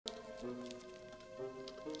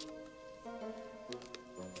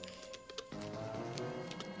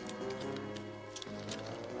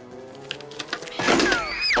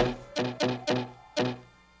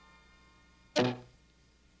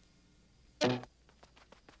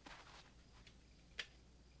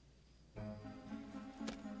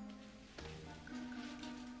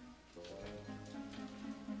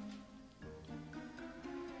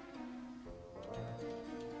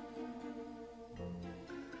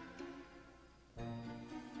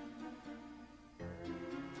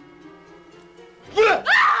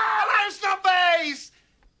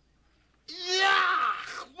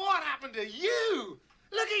To you.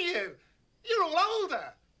 Look at you. You're all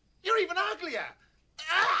older. You're even uglier.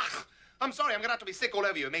 Ugh. I'm sorry, I'm going to have to be sick all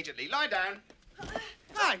over you immediately. Lie down.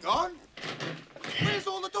 Hang on. Where's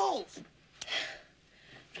all the dolls?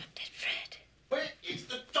 Drop dead Fred. Where is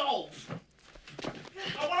the dolls?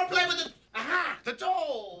 I want to play with the... Aha! The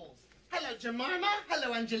dolls. Hello, Jemima.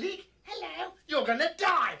 Hello, Angelique. Hello. You're going to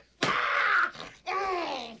die. Ah!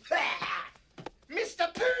 Mm. Ah!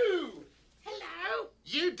 Mr. Pooh. Hello.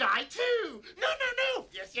 You die too. No, no, no.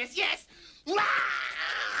 Yes, yes, yes. Wah!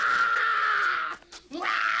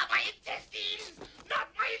 Wah! My intestines. Not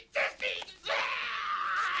my intestines.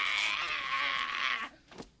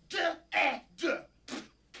 Duh, duh.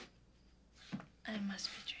 I must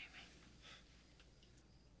be dreaming.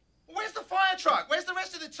 Where's the fire truck? Where's the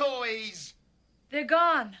rest of the toys? They're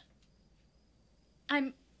gone.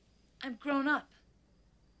 I'm grown up.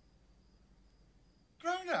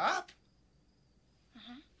 Grown up?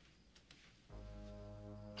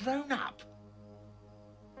 Grown up?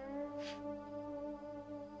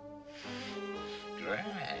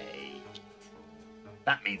 Great.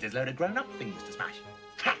 That means there's a load of grown-up things to smash.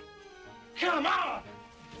 Ha! Come on!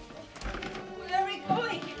 Where are we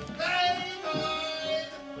going? Hey, boys!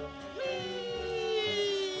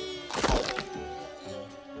 Whee!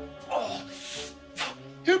 Oh!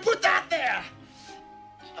 Who put that there?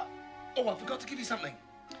 Oh, I forgot to give you something.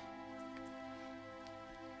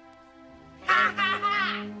 Ha ha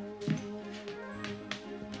ha!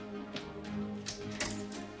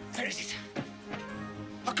 Where is it?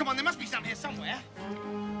 Oh, come on, there must be some here somewhere.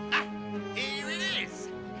 Ah, here it is.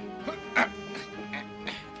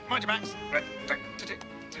 Mind your backs.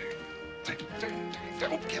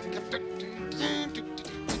 Oh, careful, careful.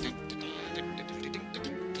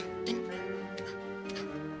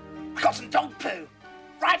 I got some dog poo.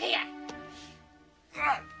 Right here.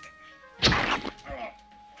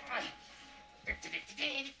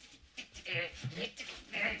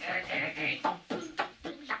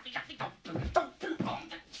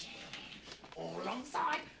 All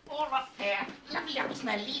alongside, all up there. Lovely, lovely,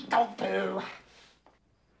 smelly dog poo.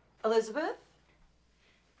 Elizabeth?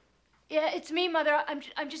 Yeah, it's me, Mother.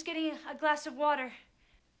 I'm just getting a glass of water.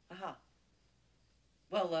 Uh-huh.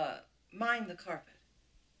 Well, mind the carpet.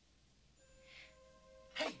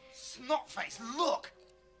 Hey, snotface, look!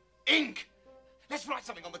 Ink! Let's write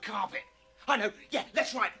something on the carpet. I know, yeah,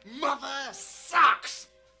 let's write Mother Sucks!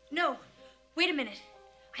 No, wait a minute.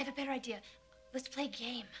 I have a better idea. Let's play a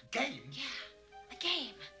game. Game? Yeah, a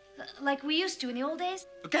game. Like we used to in the old days.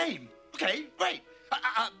 A game? Okay, great.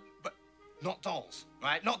 But not dolls,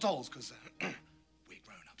 right? Not dolls, because we're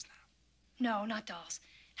grown-ups now. No, not dolls.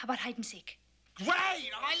 How about hide and seek? Great!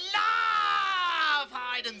 I love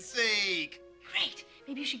hide and seek! Great.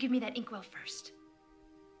 Maybe you should give me that inkwell first.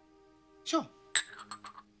 Sure.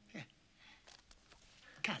 Here.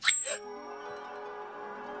 Catch.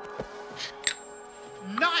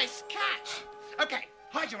 Nice catch! Okay,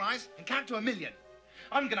 hide your eyes and count to 1,000,000.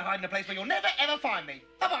 I'm gonna hide in a place where you'll never, ever find me.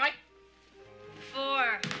 Bye-bye.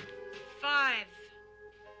 4, 5.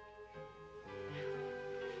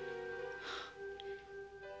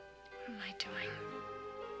 What am I doing?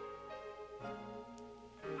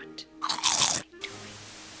 What